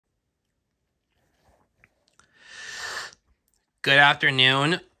Good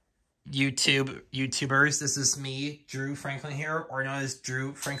afternoon, YouTubers. This is me, Drew Franklin here, or known as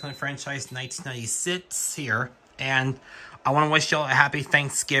Drew Franklin Franchise 1996 here. And I want to wish y'all a happy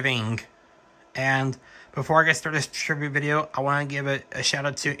Thanksgiving. And before I get started this tribute video, I want to give a shout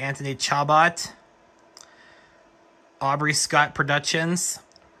out to Anthony Chabot, Aubrey Scott Productions,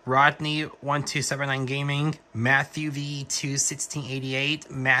 Rodney 1279 Gaming, Matthew V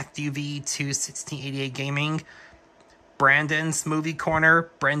 21688, Matthew V 21688 Gaming, Brendan's Movie Corner,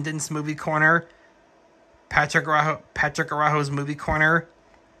 Patrick Arajo's Movie Corner,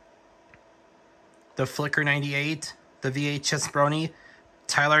 The Flicker 98, The VHS Brony,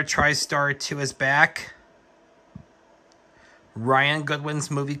 Tyler TriStar 2 is back, Ryan Goodwin's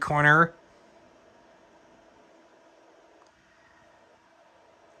Movie Corner,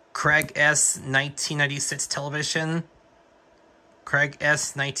 Craig S 1996 Television, Craig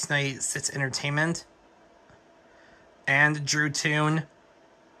S 1996 Entertainment, and Drew Toon,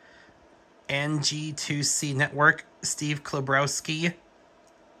 NG2C Network, Steve Klobrowski,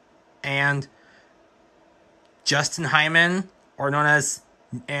 and Justin Hyman, or known as,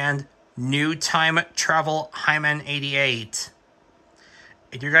 and New Time Travel Hyman 88.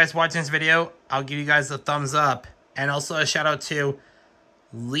 If you guys watching this video, I'll give you guys a thumbs up. And also a shout out to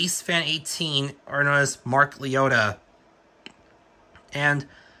LeaseFan18, or known as Mark Leota, and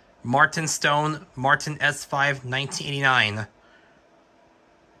Martin Stone, Martin S5 1989.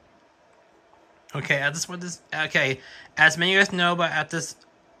 Okay, as many of you guys know,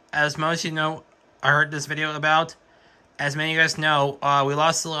 as most of you know, I heard this video about. As many of you guys know, we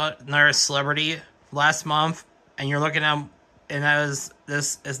lost another celebrity last month, and you're looking at, and that is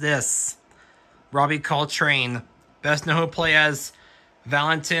this Robbie Coltrane, best known who play as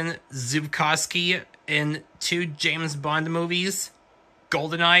Valentin Zubkowski in 2 James Bond movies,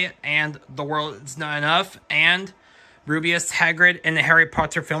 GoldenEye and The World Is Not Enough, and Rubeus Hagrid in the Harry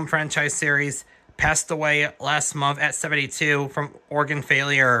Potter film franchise series, passed away last month at 72 from organ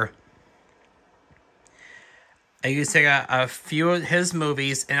failure. I used to take a few of his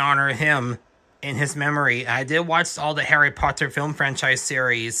movies and honor him in his memory. I did watch all the Harry Potter film franchise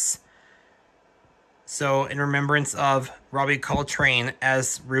series. So, in remembrance of Robbie Coltrane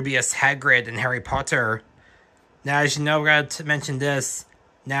as Rubeus Hagrid in Harry Potter. Now, as you know, we got to mention this.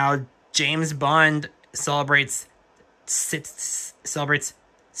 Now, James Bond celebrates 60th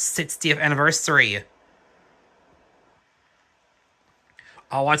anniversary.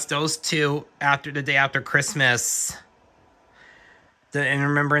 I'll watch those two the day after Christmas. In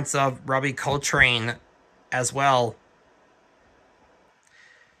remembrance of Robbie Coltrane as well.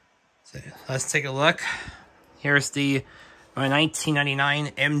 So let's take a look. Here's the 1999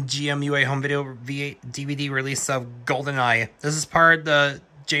 MGM UA Home Video DVD release of GoldenEye. This is part of the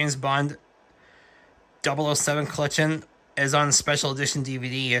James Bond 007 collection. Is on special edition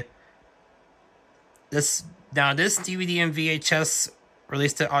DVD. This DVD and VHS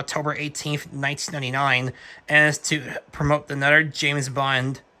released on October 18th, 1999, and is to promote another James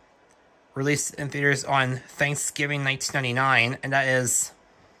Bond released in theaters on Thanksgiving 1999, and that is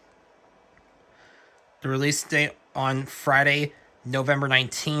the release date on Friday, November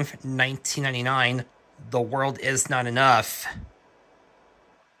 19th, 1999, The World Is Not Enough.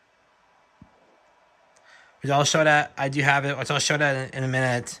 Which I'll show that, I do have it, which I'll show that in a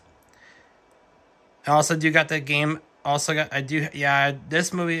minute. I also do got the game,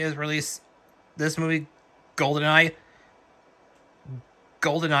 this movie is released, GoldenEye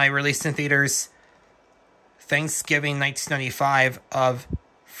released in theaters Thanksgiving 1995 of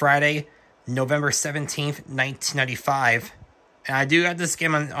Friday, November 17th, 1995. And I do got this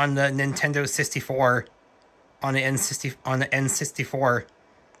game on the Nintendo 64, on the N64.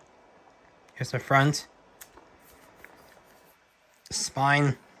 Here's the front,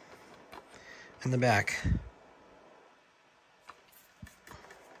 spine, and the back.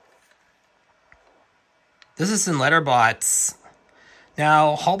 This is in letterbox.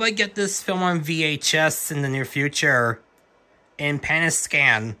 Now, hope I get this film on VHS in the near future in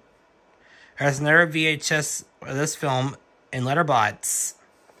Paniscan. There's another VHS of this film in letterbox.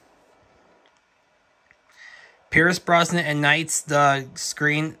 Pierce Brosnan ignites the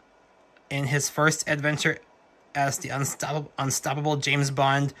screen in his first adventure as the unstoppable James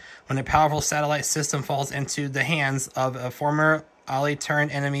Bond when a powerful satellite system falls into the hands of a former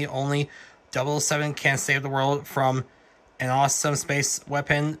ally-turned enemy. Only 007 can save the world from an awesome space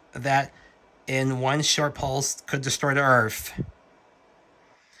weapon that in one short pulse could destroy the Earth.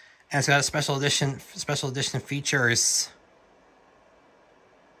 And it's got special edition features.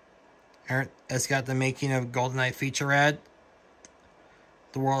 It's got the making of GoldenEye featurette,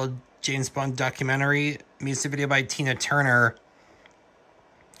 the World James Bond documentary, music video by Tina Turner,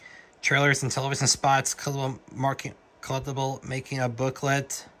 trailers and television spots, collectible making a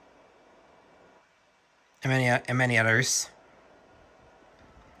booklet, and many others.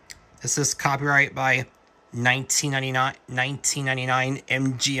 This is copyright by 1999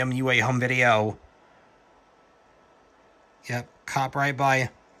 MGM UA Home Video. Yep, copyright by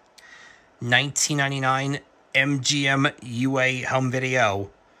 1999 MGM UA Home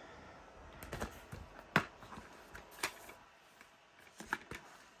Video.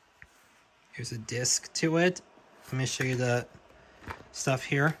 Here's a disc to it. Let me show you the stuff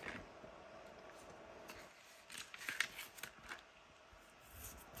here.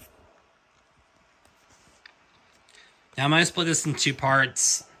 Now I'm going to split this in two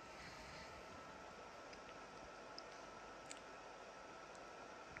parts.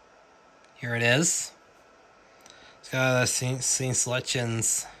 Here it is. It's got the scene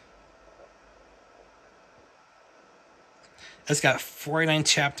selections. It's got 49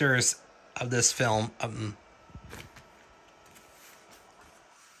 chapters of this film.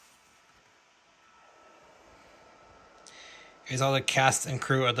 Here's all the cast and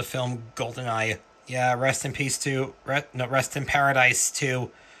crew of the film GoldenEye. Yeah, rest in peace to... rest in paradise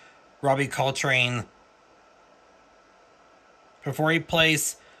to Robbie Coltrane. Before he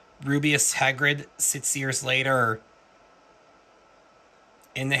plays Rubeus Hagrid 6 years later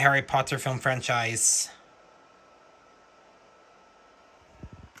in the Harry Potter film franchise.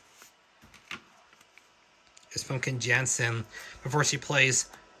 Is Funkin Jansen before she plays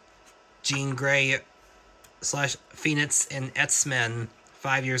Jean Grey / Phoenix in X-Men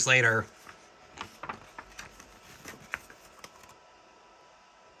 5 years later.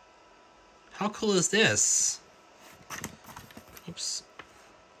 How cool is this? Oops.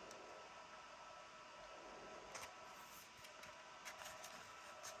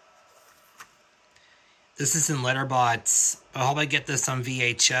 This is in letterbox. I hope I get this on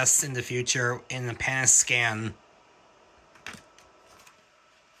VHS in the future in the Pan-Scan.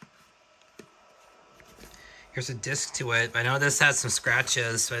 Here's a disc to it. I know this has some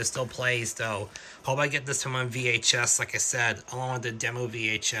scratches, but it still plays though. Hope I get this from on VHS, like I said, along with the demo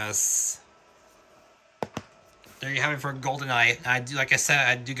VHS. There you have it for GoldenEye. I do, like I said,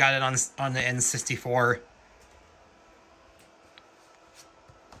 I do got it on the N64.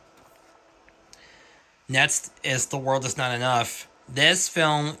 Next is The World Is Not Enough. This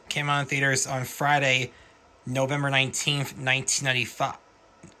film came out in theaters on Friday, November 19th, 1995.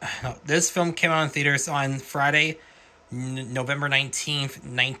 No, this film came out in theaters on Friday, November 19th,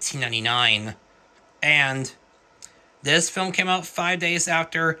 1999. And this film came out 5 days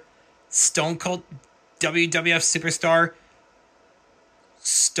after Stone Cold WWF superstar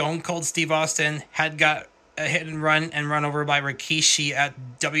Stone Cold Steve Austin had got a hit and run over by Rikishi at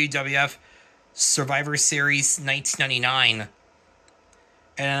WWF Survivor Series 1999.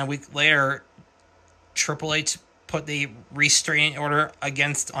 And a week later, Triple H put the restraining order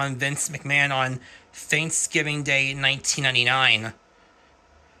on Vince McMahon on Thanksgiving Day 1999.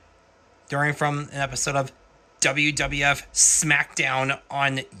 During from an episode of WWF SmackDown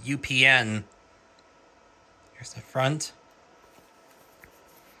on UPN. Here's the front.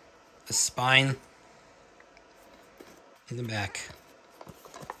 The spine. In the back.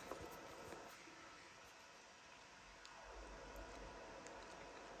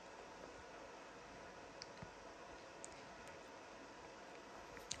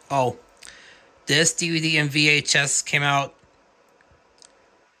 Oh, this DVD and VHS came out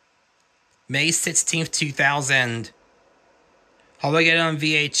May 16th, 2000. Hope I get it on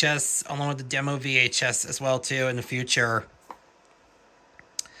VHS along with the demo VHS as well too in the future.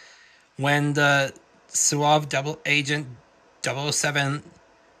 When the Suave Double Agent 007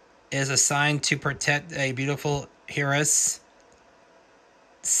 is assigned to protect a beautiful heiress,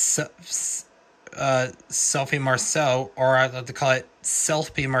 Sophie Marceau, or I'd like to call it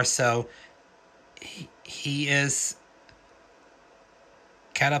Selfie Marceau, he is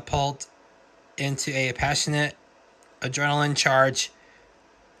catapulted into a passionate, adrenaline-charged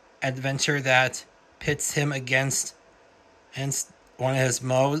adventure that pits him against one of his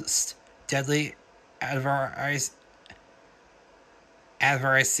most deadly adversaries,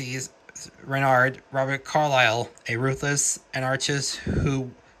 Renard Robert Carlyle, a ruthless anarchist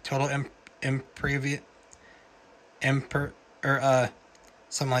who total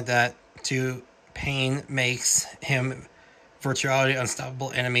something like that, to pain makes him virtually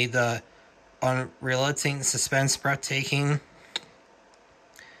unstoppable enemy. The unrelenting suspense, breathtaking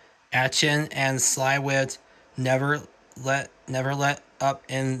action, and sly wit never let up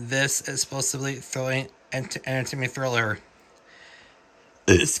in this explosively thrilling entertainment thriller.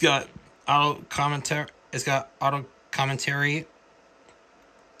 It's got auto commentary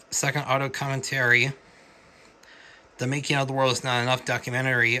second auto commentary. The Making of the World Is Not Enough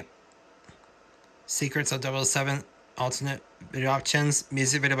documentary. Secrets of 007 alternate video options.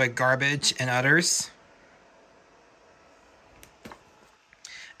 Music video by Garbage and others.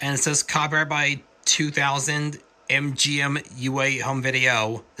 And it says copyright by 2000 MGM UA Home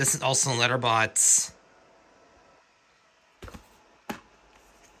Video. This is also in Letterboxd.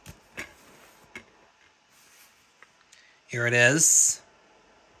 Here it is.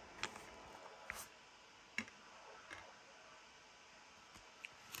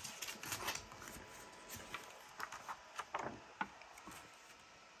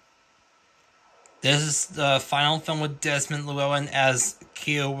 This is the final film with Desmond Llewellyn as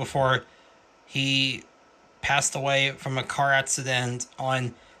Q before he passed away from a car accident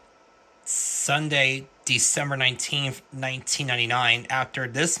on Sunday, December 19th, 1999, after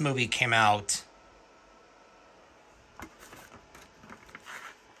this movie came out.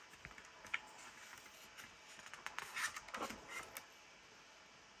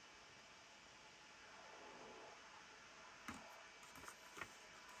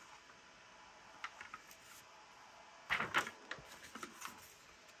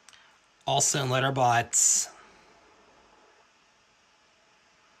 Also in Letterboxd.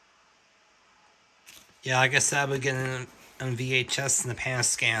 Yeah, I guess that will get in VHS and the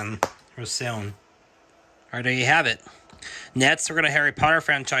Pan-Scan real soon. Alright, there you have it. Next, we're going to Harry Potter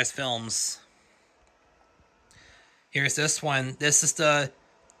franchise films. Here's this one. This is the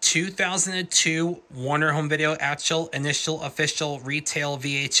 2002 Warner Home Video actual initial official retail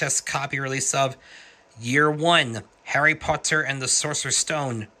VHS copy release of Year 1, Harry Potter and the Sorcerer's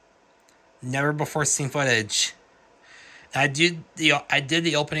Stone. Never before seen footage. I did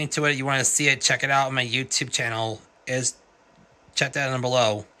the opening to it. You want to see it, check it out on my YouTube channel. Check that down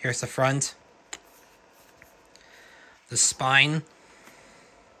below. Here's the front. The spine.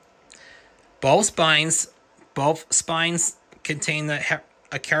 Both spines contain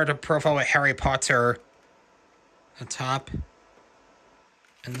a character profile with Harry Potter. The top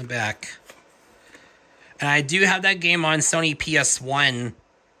and the back. And I do have that game on Sony PS1.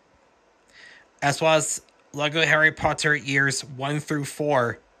 As well as Lego Harry Potter Years 1 through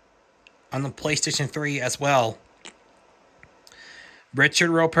 4 on the PlayStation 3 as well. Richard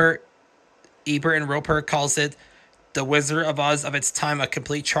Roper, Ebert and Roper calls it The Wizard of Oz of its time, a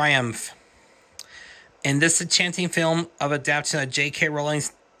complete triumph. In this enchanting film of adaptation of J.K.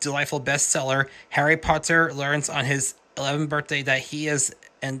 Rowling's delightful bestseller, Harry Potter learns on his 11th birthday that he is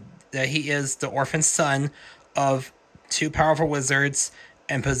the orphan son of two powerful wizards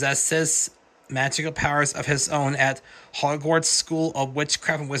and possesses magical powers of his own at Hogwarts School of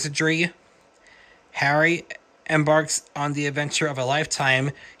Witchcraft and Wizardry. Harry embarks on the adventure of a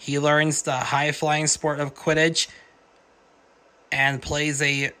lifetime. He learns the high-flying sport of Quidditch and plays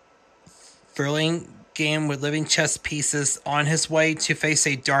a thrilling game with living chess pieces on his way to face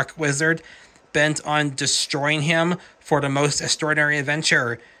a dark wizard bent on destroying him for the most extraordinary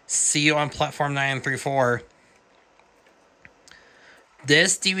adventure. See you on Platform 934.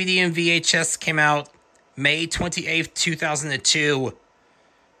 This DVD and VHS came out May 28th, 2002.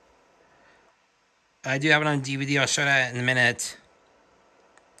 I do have it on DVD. I'll show that in a minute.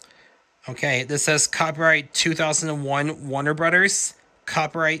 Okay, this says copyright 2001 Warner Brothers.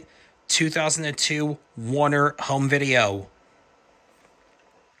 Copyright 2002 Warner Home Video.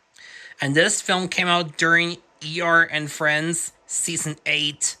 And this film came out during ER and Friends Season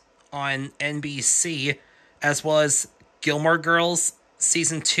 8 on NBC, as well as Gilmore Girls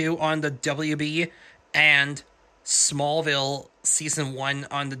Season 2 on the WB, and Smallville Season 1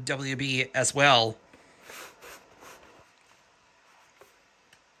 on the WB as well.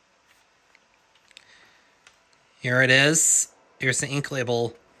 Here it is. Here's the ink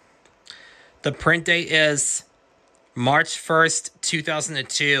label. The print date is March 1st,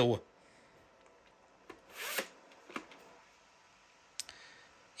 2002.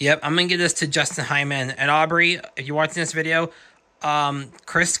 Yep, I'm going to give this to Justin Hyman. And Aubrey, if you're watching this video,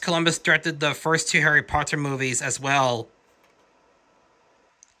 Chris Columbus directed the first two Harry Potter movies as well.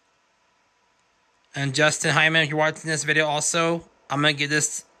 And Justin Hyman, if you're watching this video also, I'm going to give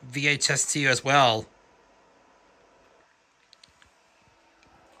this VHS to you as well.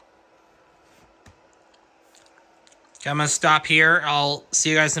 Okay, I'm going to stop here. I'll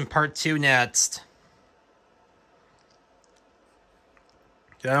see you guys in part 2 next.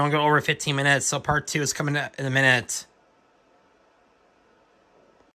 I don't go over 15 minutes, so part 2 is coming in a minute.